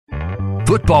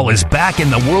Football is back and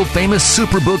the world-famous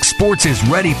Superbook Sports is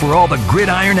ready for all the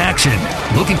gridiron action.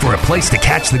 Looking for a place to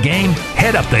catch the game?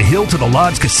 Head up the hill to the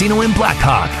Lodge Casino in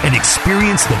Blackhawk and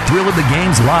experience the thrill of the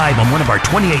games live on one of our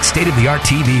 28 state-of-the-art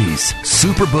TVs.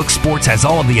 Superbook Sports has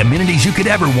all of the amenities you could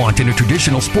ever want in a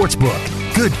traditional sports book.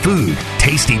 Good food,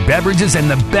 tasty beverages,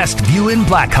 and the best view in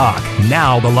Blackhawk.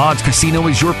 Now the Lodge Casino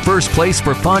is your first place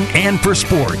for fun and for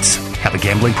sports. Have a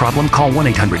gambling problem? Call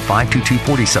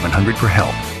 1-800-522-4700 for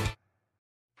help.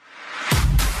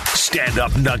 Stand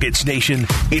up, Nuggets Nation.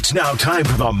 It's now time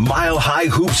for the Mile High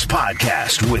Hoops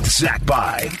podcast with Zach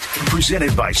By.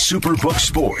 Presented by Superbook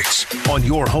Sports on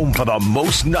your home for the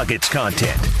most Nuggets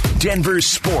content. Denver's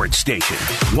sports station,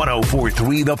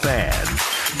 104.3 The Fan.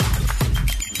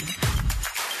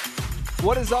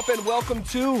 What is up, and welcome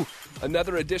to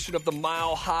another edition of the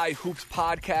Mile High Hoops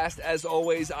podcast. As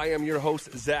always, I am your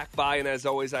host, Zach By, and as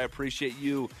always, I appreciate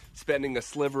you spending a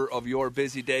sliver of your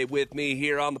busy day with me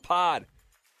here on the pod,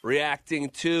 reacting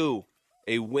to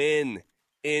a win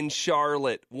in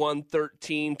Charlotte,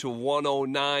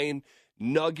 113-109.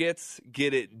 Nuggets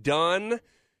get it done.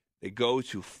 They go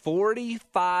to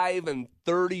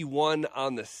 45-31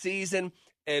 on the season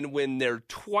and win their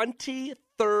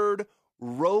 23rd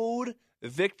road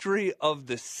victory of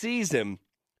the season,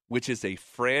 which is a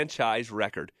franchise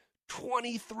record.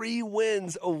 23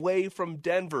 wins away from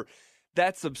Denver.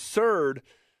 That's absurd.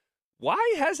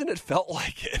 Why hasn't it felt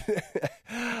like it?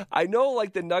 I know,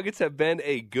 like, the Nuggets have been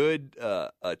a good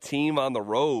team on the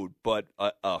road, but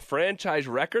a franchise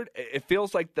record, it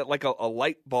feels like that, like a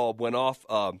light bulb went off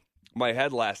my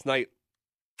head last night.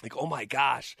 Like, oh my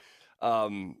gosh,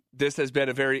 this has been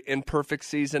a very imperfect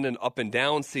season, an up and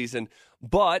down season,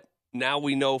 but now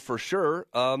we know for sure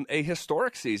a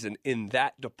historic season in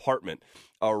that department.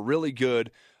 A really good,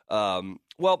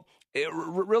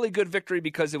 really good victory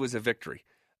because it was a victory.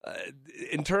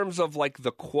 In terms of, like,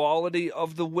 the quality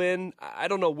of the win, I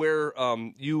don't know where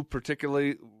you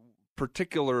particularly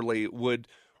would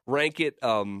rank it.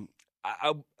 The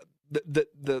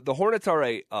Hornets are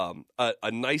a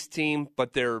nice team,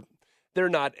 but they're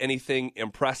not anything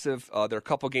impressive. They're a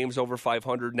couple games over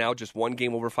 500 now, just one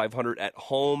game over 500 at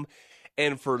home.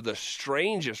 And for the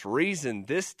strangest reason,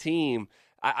 this team,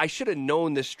 I should have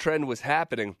known this trend was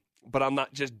happening, but I'm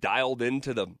not just dialed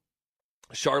into the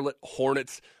Charlotte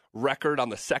Hornets record on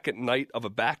the second night of a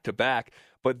back-to-back,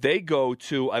 but they go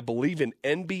to, I believe, an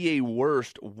NBA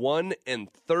worst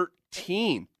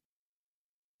 1-13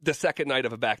 the second night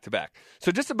of a back-to-back.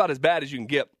 So just about as bad as you can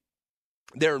get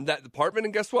there in that department.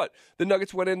 And guess what? The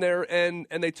Nuggets went in there and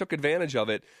they took advantage of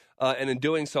it. And in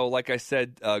doing so, like I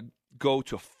said, go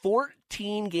to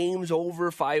 14 games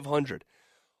over 500.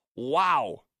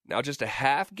 Wow. Now just a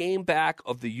half game back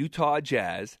of the Utah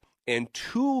Jazz and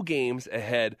 2 games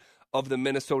ahead of the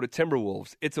Minnesota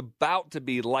Timberwolves. It's about to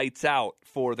be lights out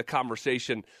for the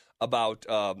conversation about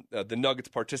the Nuggets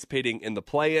participating in the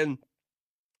play-in.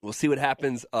 We'll see what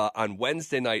happens on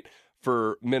Wednesday night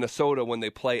for Minnesota when they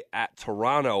play at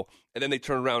Toronto, and then they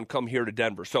turn around and come here to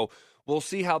Denver. So we'll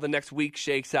see how the next week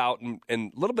shakes out, and a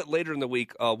little bit later in the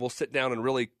week, we'll sit down and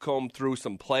really comb through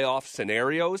some playoff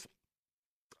scenarios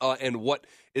and what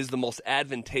is the most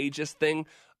advantageous thing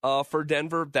for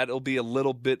Denver. That'll be a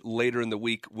little bit later in the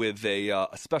week with a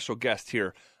special guest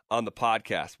here on the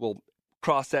podcast. We'll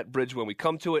cross that bridge when we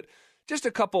come to it. Just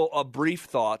a couple of brief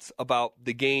thoughts about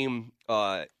the game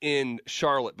in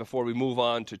Charlotte before we move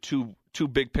on to two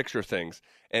big picture things,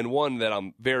 and one that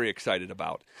I'm very excited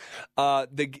about.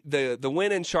 The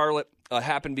win in Charlotte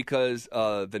happened because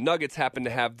the Nuggets happen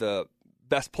to have the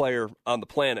best player on the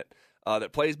planet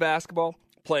that plays basketball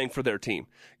playing for their team.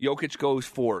 Jokic goes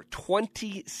for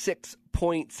 26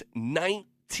 points,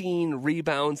 19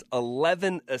 rebounds,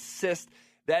 11 assists.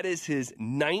 That is his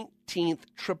 19th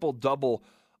triple-double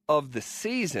of the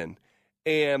season.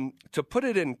 And to put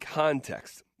it in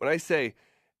context, when I say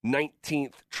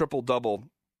 19th triple-double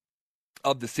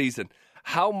of the season,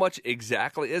 how much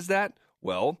exactly is that?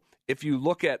 Well, if you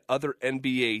look at other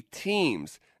NBA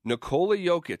teams, Nikola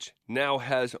Jokic now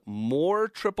has more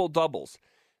triple-doubles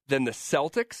than the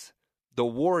Celtics, the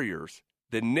Warriors,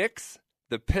 the Knicks,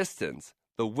 the Pistons,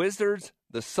 the Wizards,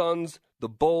 the Suns, the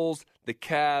Bulls, the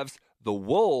Cavs, the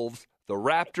Wolves, the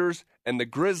Raptors, and the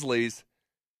Grizzlies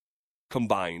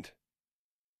combined.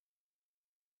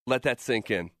 Let that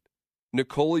sink in.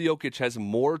 Nikola Jokic has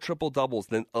more triple-doubles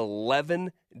than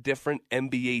 11 different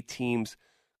NBA teams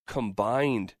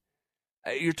combined.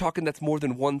 You're talking that's more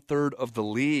than 1/3 of the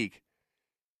league.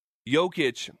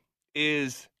 Jokic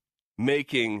is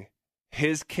making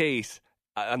his case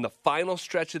on the final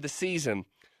stretch of the season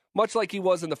much like he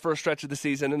was in the first stretch of the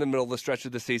season, in the middle of the stretch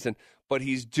of the season, but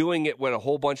he's doing it when a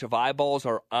whole bunch of eyeballs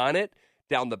are on it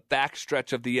down the back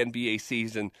stretch of the NBA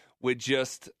season with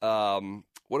just, what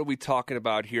are we talking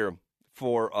about here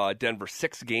for Denver?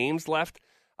 6 games left,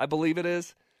 I believe it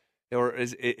is. Or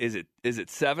is it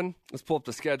 7? Let's pull up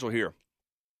the schedule here.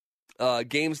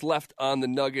 Games left on the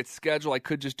Nuggets schedule. I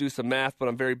could just do some math, but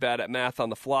I'm very bad at math on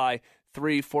the fly.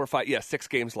 3, 4, 5, 6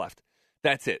 games left.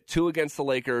 That's it. 2 against the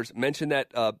Lakers. Mentioned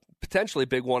that potentially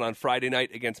big one on Friday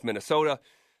night against Minnesota.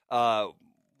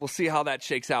 We'll see how that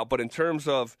shakes out. But in terms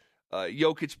of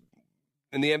Jokic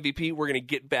and the MVP, we're going to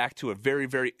get back to a very,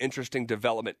 very interesting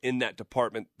development in that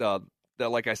department that,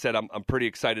 like I said, I'm pretty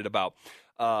excited about.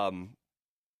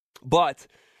 But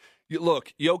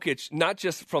look, Jokic, not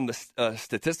just from the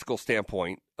statistical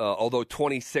standpoint, although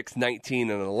 26,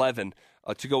 19, and 11,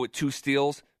 to go with 2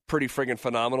 steals, pretty friggin'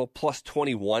 phenomenal, plus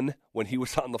 21 when he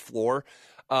was on the floor.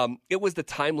 It was the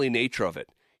timely nature of it,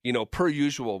 per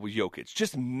usual with Jokic.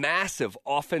 Just massive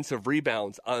offensive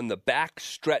rebounds on the back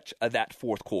stretch of that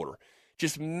fourth quarter.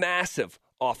 Just massive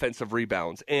offensive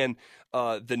rebounds. And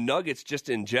the Nuggets, just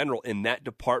in general, in that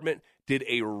department, did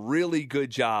a really good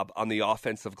job on the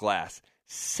offensive glass.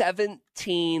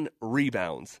 17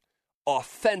 rebounds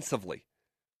offensively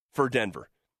for Denver.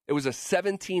 It was a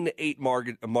 17-8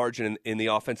 margin in the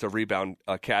offensive rebound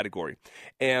category.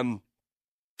 And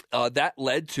that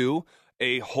led to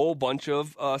a whole bunch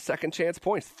of second chance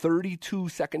points, 32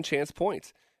 second chance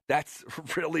points. That's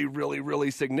really, really,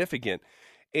 really significant.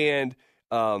 And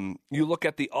you look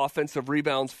at the offensive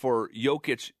rebounds for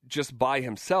Jokic just by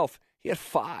himself, he had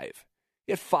 5.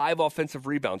 He had 5 offensive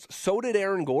rebounds. So did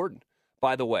Aaron Gordon,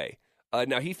 by the way.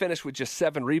 Now, he finished with just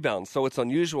 7 rebounds, so it's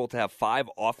unusual to have 5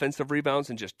 offensive rebounds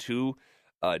and just 2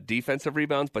 defensive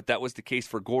rebounds, but that was the case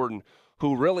for Gordon,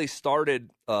 who really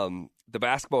started the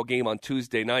basketball game on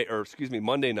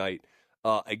Monday night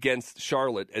against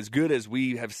Charlotte. As good as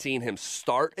we have seen him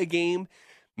start a game,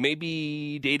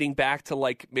 maybe dating back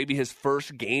to maybe his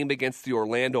first game against the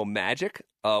Orlando Magic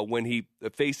when he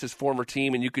faced his former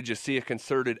team, and you could just see a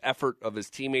concerted effort of his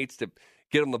teammates to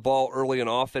get him the ball early and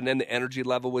often, and the energy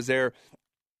level was there.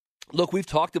 Look, we've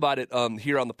talked about it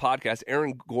here on the podcast.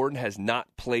 Aaron Gordon has not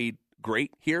played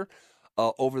great here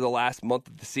over the last month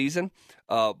of the season,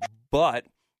 but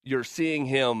you're seeing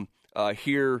him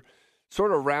here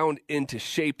sort of round into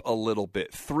shape a little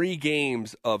bit. 3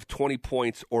 games of 20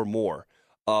 points or more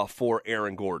for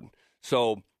Aaron Gordon.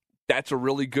 So that's a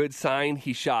really good sign.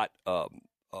 He shot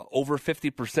over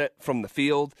 50% from the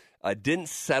field. Didn't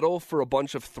settle for a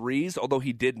bunch of threes, although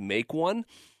he did make one.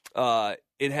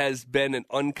 It has been an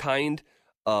unkind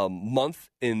month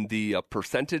in the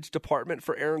percentage department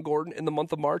for Aaron Gordon in the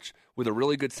month of March with a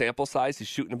really good sample size. He's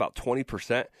shooting about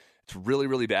 20%. It's really,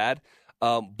 really bad.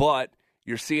 But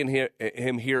you're seeing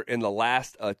him here in the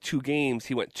last 2 games.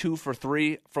 He went 2 for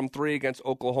 3 from 3 against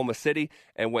Oklahoma City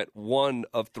and went 1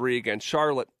 of 3 against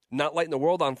Charlotte. Not lighting the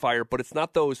world on fire, but it's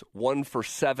not those 1 for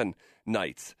 7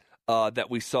 nights that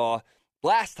we saw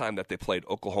last time that they played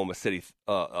Oklahoma City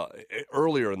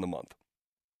earlier in the month.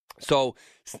 So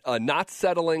not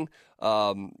settling,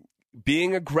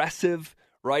 being aggressive,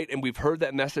 right? And we've heard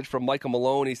that message from Michael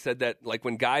Malone. He said that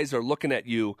when guys are looking at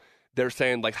you, they're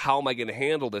saying, how am I going to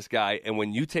handle this guy? And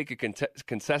when you take a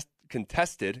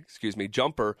contested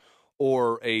jumper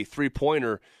or a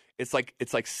three-pointer, it's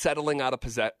like settling out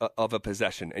of a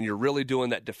possession, and you're really doing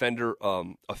that defender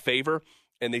a favor.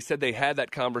 And they said they had that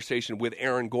conversation with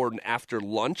Aaron Gordon after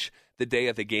lunch the day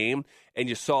of the game, and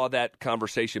you saw that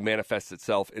conversation manifest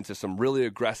itself into some really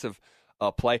aggressive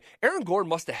play. Aaron Gordon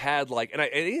must have had and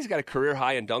he's got a career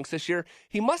high in dunks this year.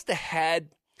 He must have had,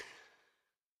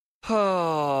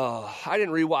 I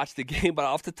didn't rewatch the game, but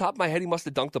off the top of my head, he must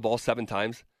have dunked the ball 7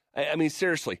 times. I mean,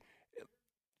 seriously.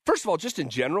 First of all, just in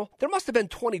general, there must have been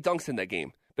 20 dunks in that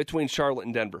game between Charlotte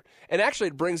and Denver. And actually,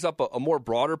 it brings up a more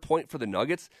broader point for the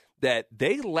Nuggets that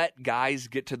they let guys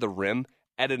get to the rim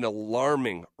at an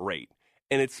alarming rate.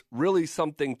 And it's really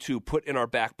something to put in our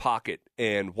back pocket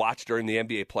and watch during the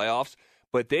NBA playoffs.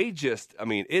 But they just,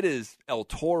 it is El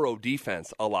Toro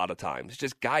defense a lot of times.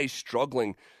 Just guys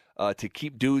struggling to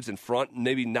keep dudes in front, and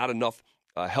maybe not enough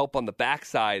help on the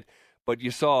backside. But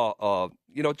you saw,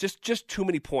 just too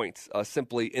many points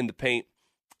simply in the paint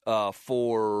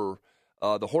for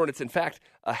the Hornets. In fact,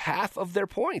 half of their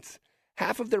points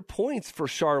for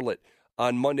Charlotte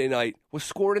on Monday night was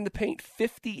scored in the paint.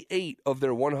 58 of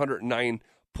their 109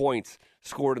 points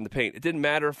scored in the paint. It didn't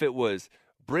matter if it was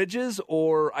Bridges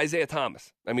or Isaiah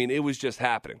Thomas. It was just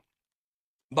happening.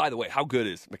 By the way, how good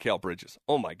is Mikal Bridges?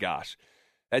 Oh, my gosh.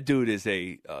 That dude is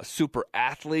a super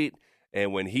athlete.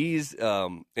 And when he's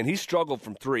struggled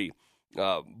from 3,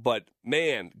 But,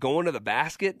 man, going to the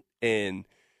basket, and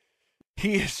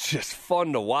he is just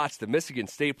fun to watch. The Michigan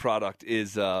State product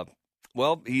is,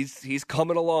 he's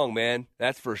coming along, man.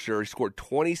 That's for sure. He scored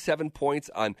 27 points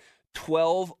on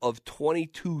 12 of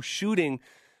 22 shooting,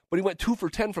 but he went 2 for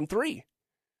 10 from 3.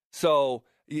 So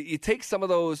you take some of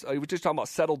those, we were just talking about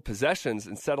settled possessions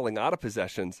and settling out of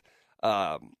possessions.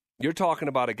 You're talking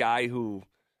about a guy who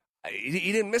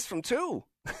he didn't miss from 2.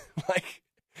 Like,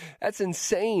 that's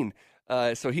insane.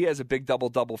 So he has a big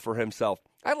double-double for himself.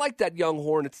 I like that young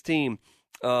Hornets team.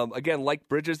 Again, like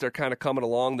Bridges, they're kind of coming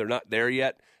along. They're not there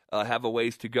yet. Have a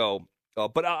ways to go.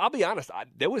 But I'll be honest,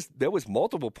 there was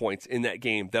multiple points in that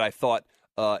game that I thought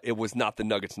it was not the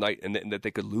Nuggets' night and that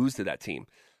they could lose to that team.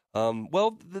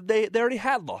 They already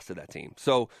had lost to that team.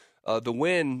 So the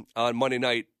win on Monday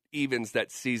night evens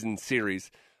that season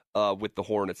series with the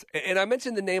Hornets. And I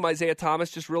mentioned the name Isaiah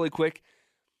Thomas just really quick.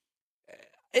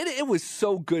 It was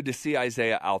so good to see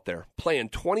Isaiah out there playing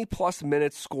 20-plus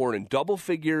minutes, scoring in double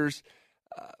figures.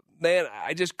 Man,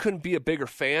 I just couldn't be a bigger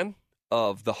fan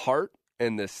of the heart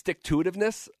and the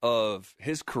stick-to-itiveness of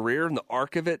his career, and the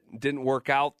arc of it didn't work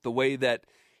out the way that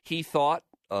he thought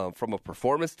from a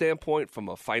performance standpoint, from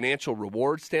a financial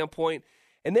reward standpoint.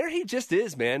 And there he just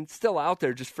is, man, still out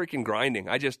there just freaking grinding.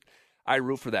 I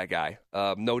root for that guy,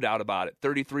 no doubt about it.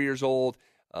 33 years old,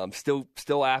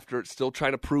 still after it, still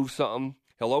trying to prove something.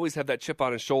 He'll always have that chip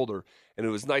on his shoulder, and it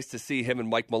was nice to see him and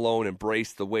Mike Malone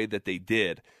embrace the way that they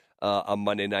did on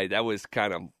Monday night. That was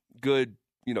kind of good,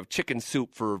 chicken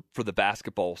soup for the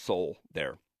basketball soul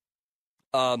there.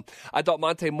 I thought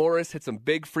Monte Morris hit some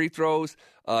big free throws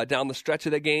down the stretch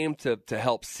of the game to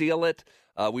help seal it.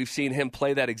 We've seen him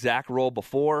play that exact role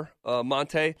before,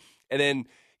 Monte. And then,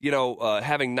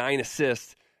 having 9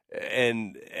 assists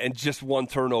and just 1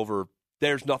 turnover,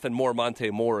 there's nothing more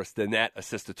Monte Morris than that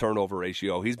assist-to-turnover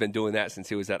ratio. He's been doing that since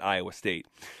he was at Iowa State.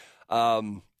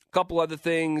 Couple other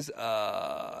things.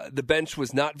 The bench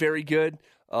was not very good.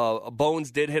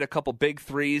 Bones did hit a couple big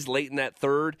threes late in that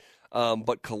third,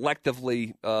 but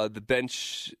collectively the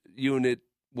bench unit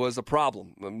was a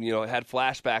problem. It had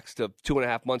flashbacks to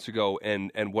 2.5 months ago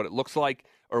and what it looks like,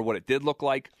 or what it did look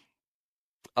like.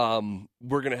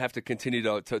 We're going to have to continue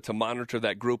to monitor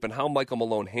that group and how Michael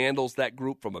Malone handles that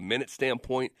group from a minute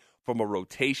standpoint, from a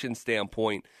rotation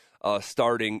standpoint,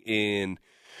 starting in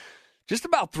just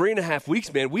about 3.5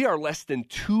 weeks, man. We are less than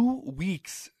 2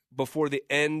 weeks before the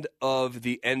end of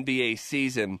the NBA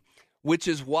season, which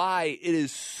is why it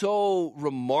is so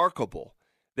remarkable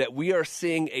that we are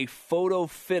seeing a photo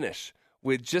finish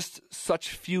with just such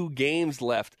few games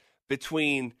left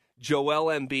between Joel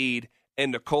Embiid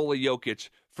and Nikola Jokic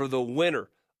for the winner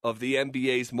of the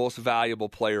NBA's Most Valuable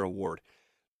Player Award.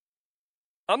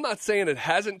 I'm not saying it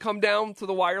hasn't come down to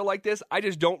the wire like this. I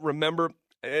just don't remember,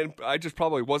 and I just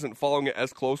probably wasn't following it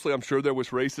as closely. I'm sure there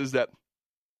was races that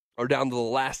are down to the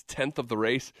last 10th of the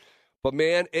race. But,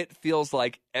 man, it feels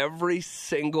like every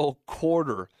single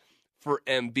quarter for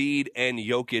Embiid and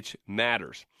Jokic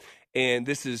matters. And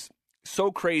this is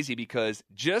so crazy because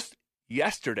just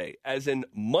yesterday, as in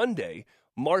Monday,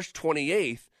 March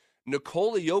 28th,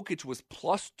 Nikola Jokic was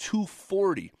plus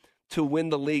 240 to win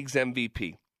the league's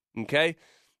MVP. Okay?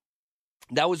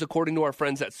 That was according to our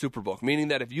friends at Superbook, meaning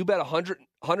that if you bet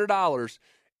 $100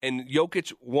 and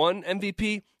Jokic won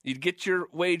MVP, you'd get your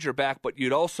wager back, but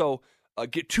you'd also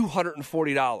get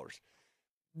 $240.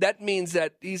 That means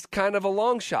that he's kind of a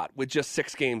long shot with just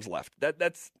 6 games left.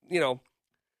 That's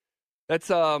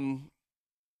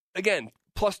again,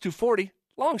 plus 240,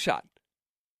 long shot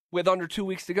with under 2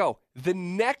 weeks to go. The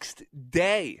next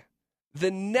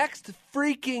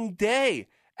freaking day,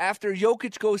 after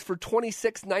Jokic goes for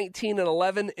 26, 19, and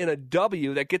 11 in a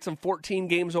W that gets him 14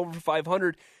 games over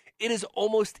 500, it is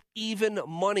almost even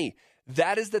money.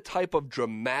 That is the type of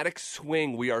dramatic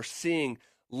swing we are seeing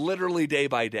literally day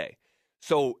by day.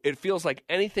 So it feels like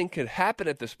anything could happen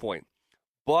at this point.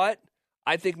 But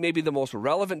I think maybe the most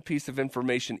relevant piece of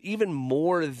information, even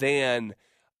more than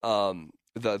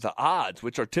the odds,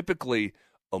 which are typically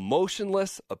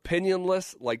emotionless,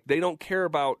 opinionless, like they don't care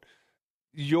about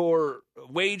your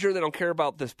wager, they don't care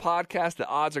about this podcast, the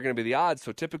odds are going to be the odds.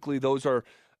 So typically those are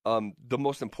the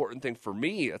most important thing for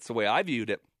me. That's the way I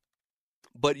viewed it.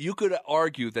 But you could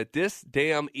argue that this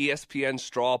damn ESPN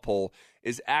straw poll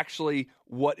is actually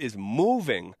what is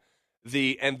moving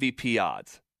the MVP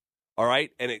odds. All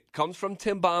right? And it comes from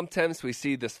Tim Bontemps. We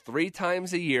see this 3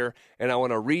 times a year. And I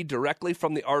want to read directly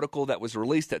from the article that was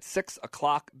released at 6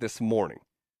 o'clock this morning,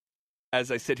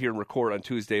 as I sit here and record on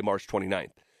Tuesday, March 29th.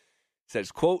 It says,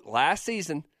 quote, last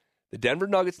season, The Denver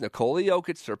Nuggets, Nikola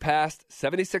Jokic, surpassed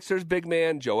 76ers big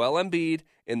man Joel Embiid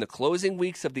in the closing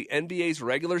weeks of the NBA's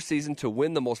regular season to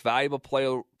win the Most Valuable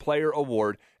Player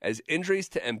award as injuries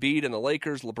to Embiid and the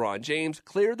Lakers' LeBron James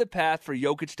cleared the path for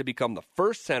Jokic to become the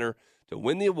first center to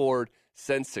win the award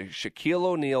since Shaquille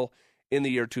O'Neal in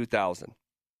the year 2000.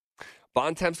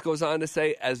 Bontemps goes on to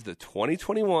say, as the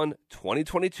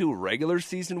 2021-2022 regular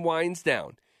season winds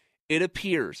down, it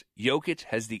appears Jokic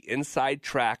has the inside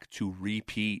track to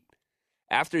repeat.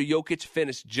 After Jokic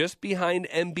finished just behind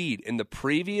Embiid in the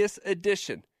previous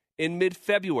edition in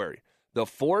mid-February, the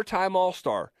four-time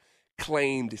All-Star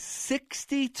claimed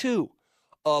 62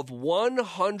 of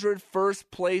 100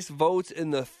 first-place votes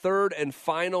in the third and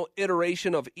final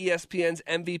iteration of ESPN's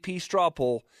MVP straw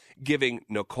poll, giving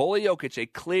Nikola Jokic a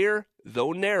clear,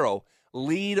 though narrow,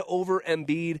 lead over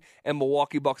Embiid and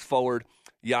Milwaukee Bucks forward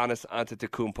Giannis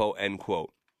Antetokounmpo, end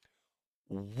quote.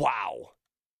 Wow.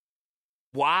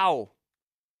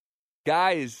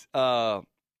 Guys,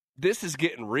 this is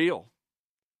getting real.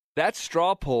 That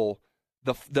straw poll,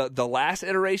 the last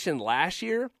iteration last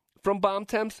year from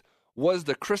Bontemps was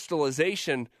the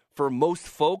crystallization for most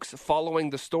folks following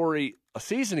the story a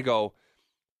season ago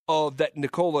of that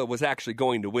Nikola was actually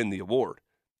going to win the award.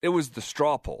 It was the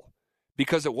straw poll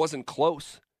because it wasn't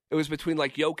close. It was between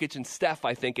like Jokic and Steph,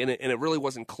 I think, and it really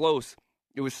wasn't close.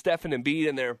 It was Steph and Embiid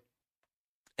in there,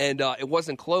 and it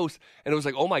wasn't close. And it was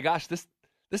like, oh my gosh, this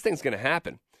thing's going to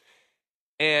happen.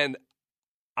 And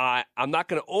I'm not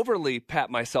going to overly pat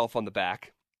myself on the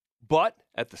back, but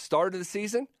at the start of the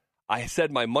season, I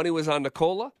said my money was on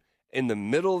Nikola. In the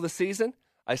middle of the season,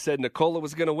 I said Nikola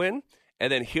was going to win.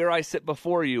 And then here I sit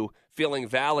before you feeling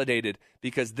validated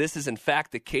because this is in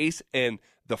fact the case. And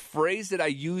the phrase that I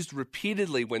used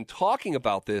repeatedly when talking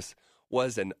about this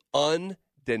was an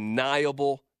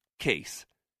undeniable case.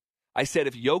 I said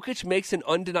if Jokic makes an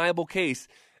undeniable case,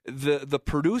 the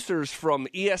producers from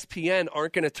ESPN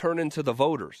aren't going to turn into the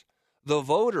voters. The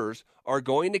voters are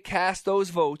going to cast those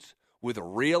votes with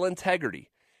real integrity.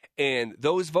 And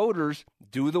those voters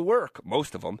do the work.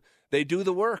 Most of them, they do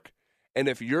the work. And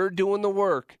if you're doing the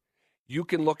work, you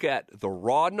can look at the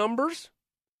raw numbers.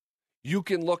 You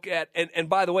can look at, and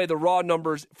by the way, the raw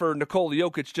numbers for Nikola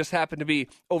Jokic just happened to be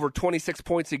over 26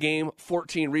 points a game,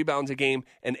 14 rebounds a game,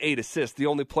 and 8 assists. The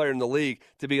only player in the league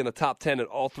to be in the top 10 in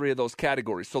all three of those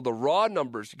categories. So the raw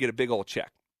numbers, you get a big old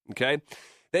check, okay?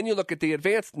 Then you look at the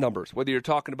advanced numbers, whether you're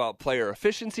talking about player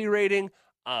efficiency rating,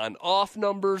 on-off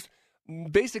numbers.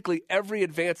 Basically, every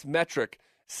advanced metric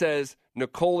says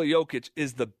Nikola Jokic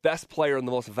is the best player and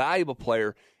the most valuable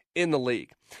player in the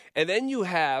league. And then you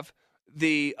have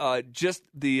the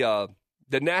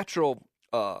natural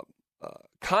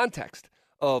context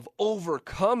of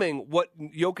overcoming what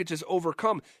Jokic has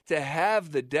overcome to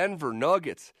have the Denver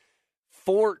Nuggets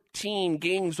 14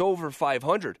 games over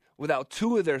 500 without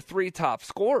two of their three top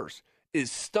scorers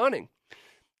is stunning.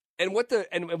 And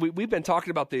we've been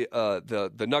talking about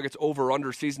the Nuggets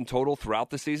over/under season total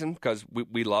throughout the season because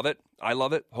we love it. I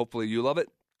love it. Hopefully you love it.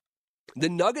 The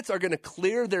Nuggets are going to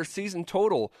clear their season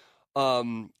total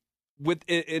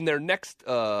in their next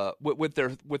with their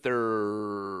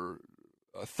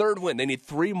third win. They need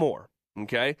three more.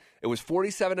 Okay, it was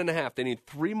 47.5. They need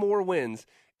three more wins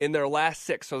in their last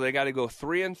six, so they got to go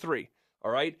 3-3. All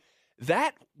right,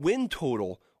 that win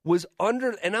total was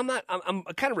under, and I'm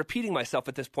kind of repeating myself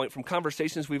at this point from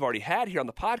conversations we've already had here on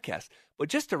the podcast, but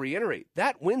just to reiterate,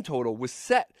 that win total was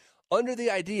set under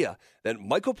the idea that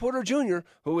Michael Porter Jr.,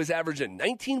 who was averaging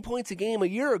 19 points a game a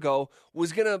year ago,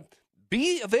 was going to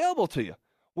be available to you.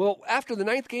 Well, after the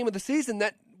ninth game of the season,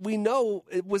 that we know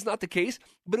it was not the case,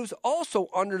 but it was also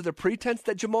under the pretense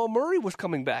that Jamal Murray was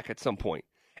coming back at some point,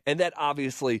 and that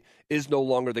obviously is no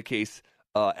longer the case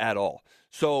at all.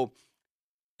 So,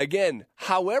 again,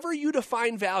 however you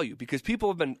define value, because people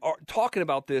have been talking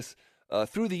about this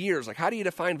through the years, like how do you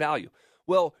define value?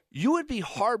 Well, you would be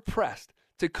hard-pressed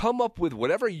to come up with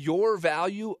whatever your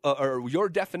value or your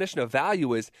definition of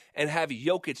value is and have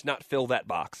Jokic not fill that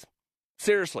box.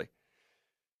 Seriously.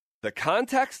 The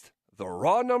context, the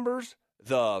raw numbers,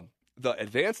 the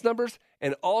advanced numbers,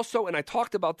 and also, and I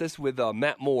talked about this with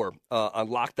Matt Moore on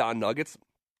Locked On Nuggets,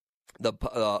 the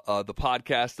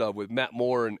podcast with Matt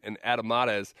Moore and Adam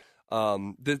Mares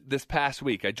this past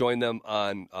week. I joined them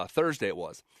on Thursday it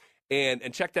was.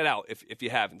 And check that out if you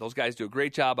haven't. Those guys do a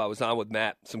great job. I was on with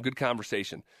Matt. Some good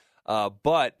conversation.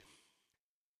 But,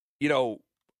 you know,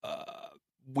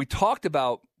 we talked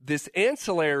about this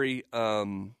ancillary,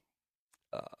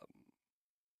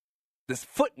 this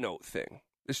footnote thing.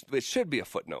 It should be a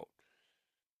footnote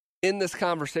in this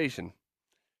conversation.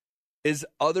 is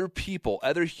other people,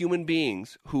 other human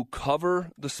beings who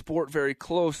cover the sport very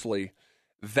closely,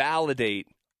 validate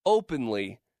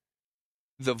openly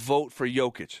the vote for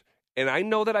Jokic. And I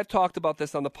know that I've talked about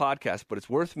this on the podcast, but it's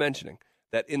worth mentioning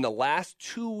that in the last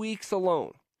 2 weeks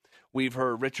alone, we've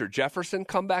heard Richard Jefferson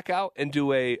come back out and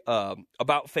do a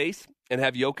about face and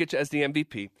have Jokic as the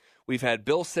MVP. We've had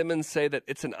Bill Simmons say that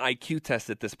it's an IQ test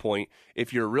at this point.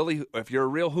 If you're a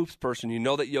real hoops person, you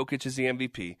know that Jokic is the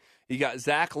MVP. You got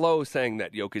Zach Lowe saying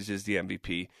that Jokic is the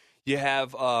MVP. You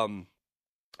have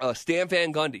Stan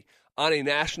Van Gundy on a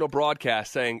national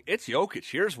broadcast saying it's Jokic.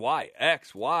 Here's why: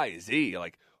 X, Y, Z.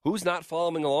 Like, who's not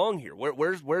following along here?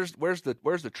 Where's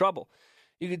the trouble?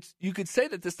 You could say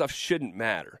that this stuff shouldn't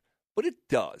matter, but it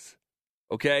does.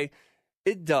 Okay,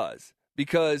 it does,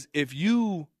 because if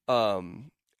you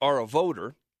are a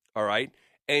voter, all right,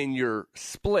 and you're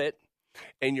split,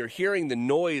 and you're hearing the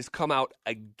noise come out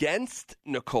against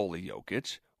Nikola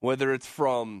Jokic, whether it's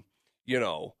from,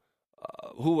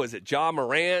 who was it, Ja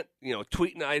Morant,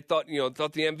 tweeting, I thought the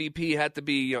MVP had to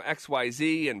be,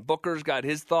 XYZ, and Booker's got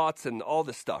his thoughts and all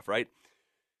this stuff, right?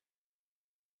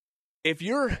 If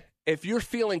you're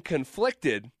feeling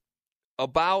conflicted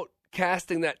about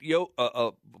casting that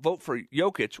vote for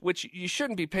Jokic, which you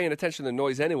shouldn't be paying attention to the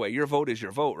noise anyway. Your vote is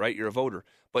your vote, right? You're a voter.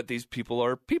 But these people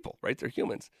are people, right? They're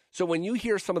humans. So when you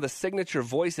hear some of the signature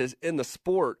voices in the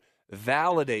sport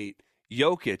validate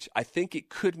Jokic, I think it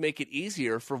could make it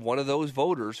easier for one of those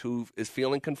voters who is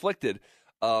feeling conflicted,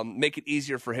 make it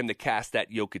easier for him to cast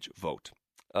that Jokic vote.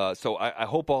 So I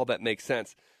hope all that makes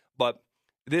sense. But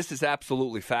this is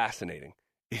absolutely fascinating.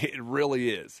 It really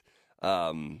is.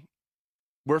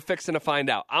 We're fixing to find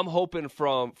out. I'm hoping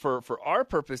for our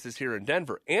purposes here in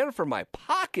Denver and for my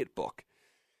pocketbook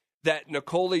that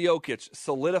Nikola Jokic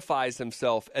solidifies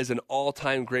himself as an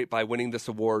all-time great by winning this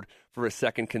award for a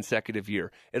second consecutive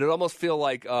year. It'd almost feel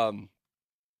like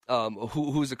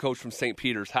who's the coach from St.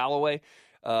 Peter's, Holloway,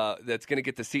 that's going to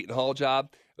get the Seton Hall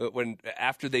job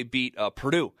after they beat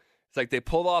Purdue. It's like they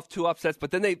pulled off 2 upsets,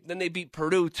 but then they beat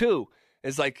Purdue too.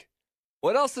 It's like,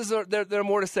 what else is there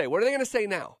more to say? What are they going to say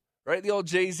now? Right, the old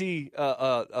Jay-Z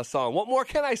song. What more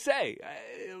can I say?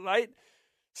 Right?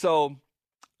 So,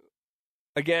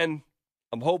 again,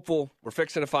 I'm hopeful. We're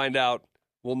fixing to find out.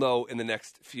 We'll know in the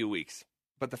next few weeks.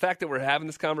 But the fact that we're having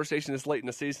this conversation this late in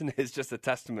the season is just a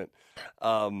testament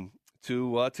to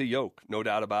Yoke, no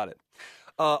doubt about it.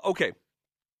 Okay.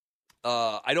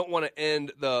 I don't want to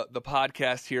end the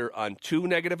podcast here on too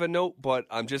negative a note, but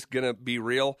I'm just going to be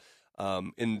real.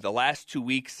 In the last 2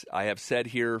 weeks, I have said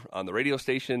here on the radio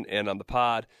station and on the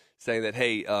pod, saying that,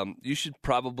 hey, you should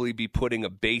probably be putting a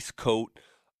base coat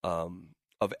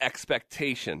of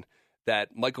expectation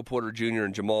that Michael Porter Jr.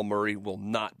 and Jamal Murray will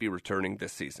not be returning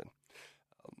this season.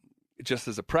 Just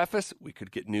as a preface, we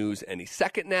could get news any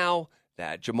second now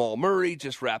that Jamal Murray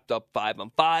just wrapped up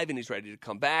 5-on-5 and he's ready to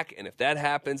come back. And if that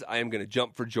happens, I am going to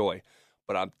jump for joy.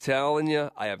 But I'm telling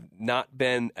you, I have not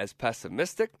been as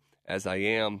pessimistic as I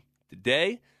am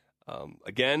today.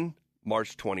 Again,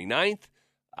 March 29th.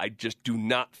 I just do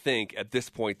not think at this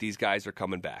point these guys are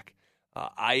coming back.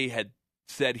 I had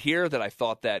said here that I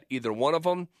thought that either one of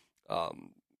them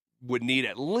would need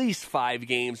at least 5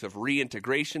 games of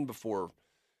reintegration before,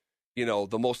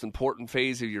 the most important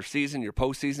phase of your season, your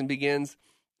postseason begins.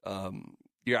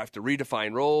 You have to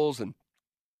redefine roles and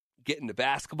get into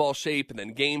basketball shape and then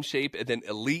game shape and then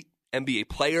elite NBA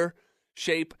player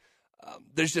shape.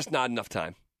 There's just not enough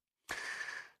time.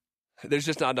 There's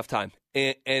just not enough time.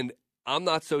 And I'm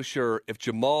not so sure if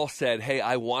Jamal said, hey,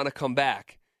 I want to come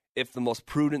back, if the most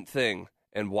prudent thing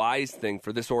and wise thing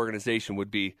for this organization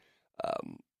would be,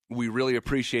 we really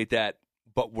appreciate that,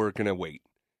 but we're going to wait.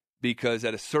 Because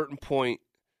at a certain point,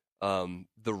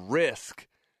 the risk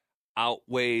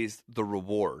outweighs the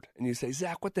reward. And you say,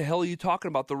 Zach, what the hell are you talking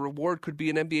about? The reward could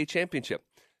be an NBA championship.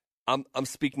 I'm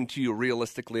speaking to you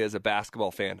realistically as a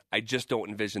basketball fan. I just don't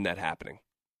envision that happening.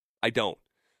 I don't.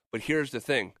 But here's the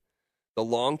thing. The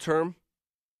long term,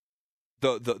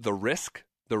 the risk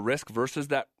versus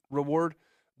that reward,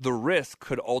 the risk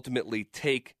could ultimately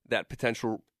take that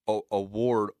potential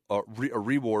reward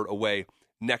away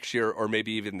next year or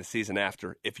maybe even the season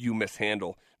after if you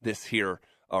mishandle this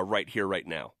right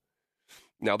now.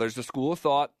 Now, there's a school of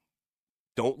thought.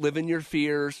 Don't live in your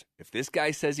fears. If this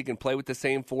guy says he can play with the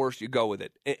same force, you go with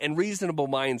it. And reasonable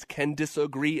minds can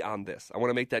disagree on this. I want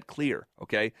to make that clear,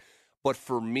 okay? But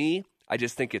for me, I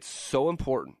just think it's so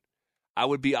important. I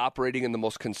would be operating in the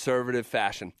most conservative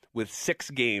fashion with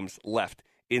 6 games left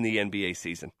in the NBA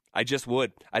season. I just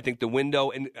would. I think the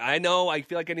window, and I know, I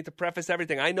feel like I need to preface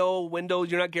everything. I know windows,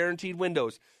 you're not guaranteed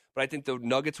windows, but I think the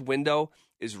Nuggets window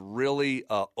is really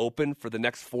open for the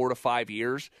next 4 to 5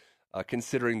 years,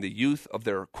 considering the youth of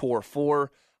their core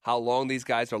four, how long these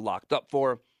guys are locked up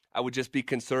for. I would just be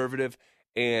conservative.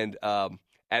 And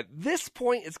at this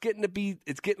point, it's getting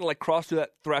like close to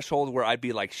that threshold where I'd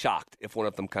be like shocked if one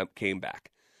of them came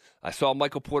back. I saw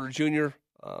Michael Porter Jr.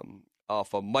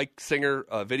 Off a Mike Singer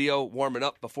video warming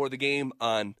up before the game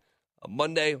on a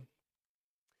Monday.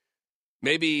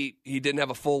 Maybe he didn't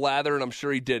have a full lather, and I'm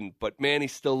sure he didn't. But, man, he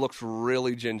still looks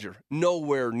really ginger.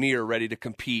 Nowhere near ready to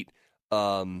compete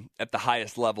at the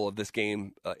highest level of this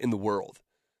game in the world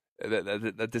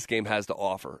that this game has to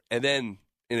offer. And then,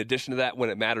 in addition to that, when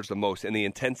it matters the most, and the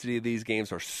intensity of these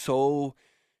games are so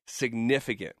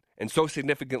significant and so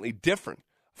significantly different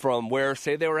from where,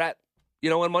 say, they were at,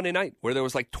 on Monday night, where there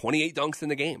was like 28 dunks in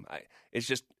the game.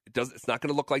 It's not going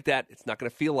to look like that. It's not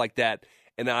going to feel like that.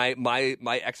 And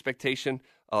my expectation,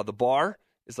 the bar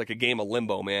is like a game of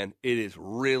limbo, man. It is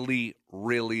really,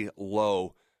 really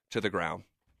low to the ground.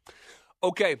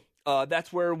 Okay,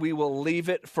 that's where we will leave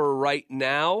it for right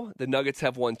now. The Nuggets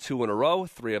have won 2 in a row,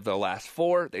 3 of their last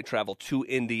 4. They travel to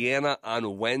Indiana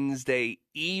on Wednesday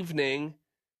evening.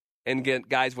 And again,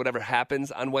 guys, whatever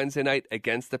happens on Wednesday night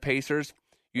against the Pacers,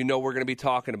 we're going to be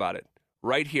talking about it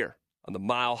right here on the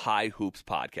Mile High Hoops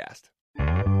podcast.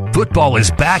 Football is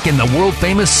back and the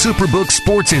world-famous Superbook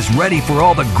Sports is ready for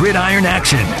all the gridiron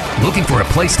action. Looking for a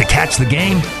place to catch the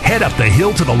game? Head up the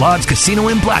hill to the Lodge Casino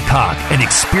in Blackhawk and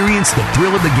experience the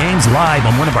thrill of the games live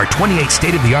on one of our 28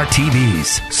 state-of-the-art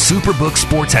TVs. Superbook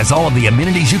Sports has all of the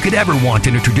amenities you could ever want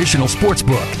in a traditional sports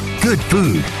book. Good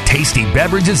food, tasty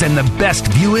beverages, and the best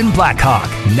view in Blackhawk.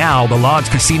 Now the Lodge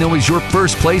Casino is your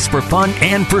first place for fun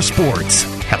and for sports.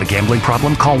 Have a gambling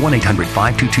problem? Call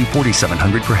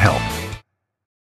 1-800-522-4700 for help.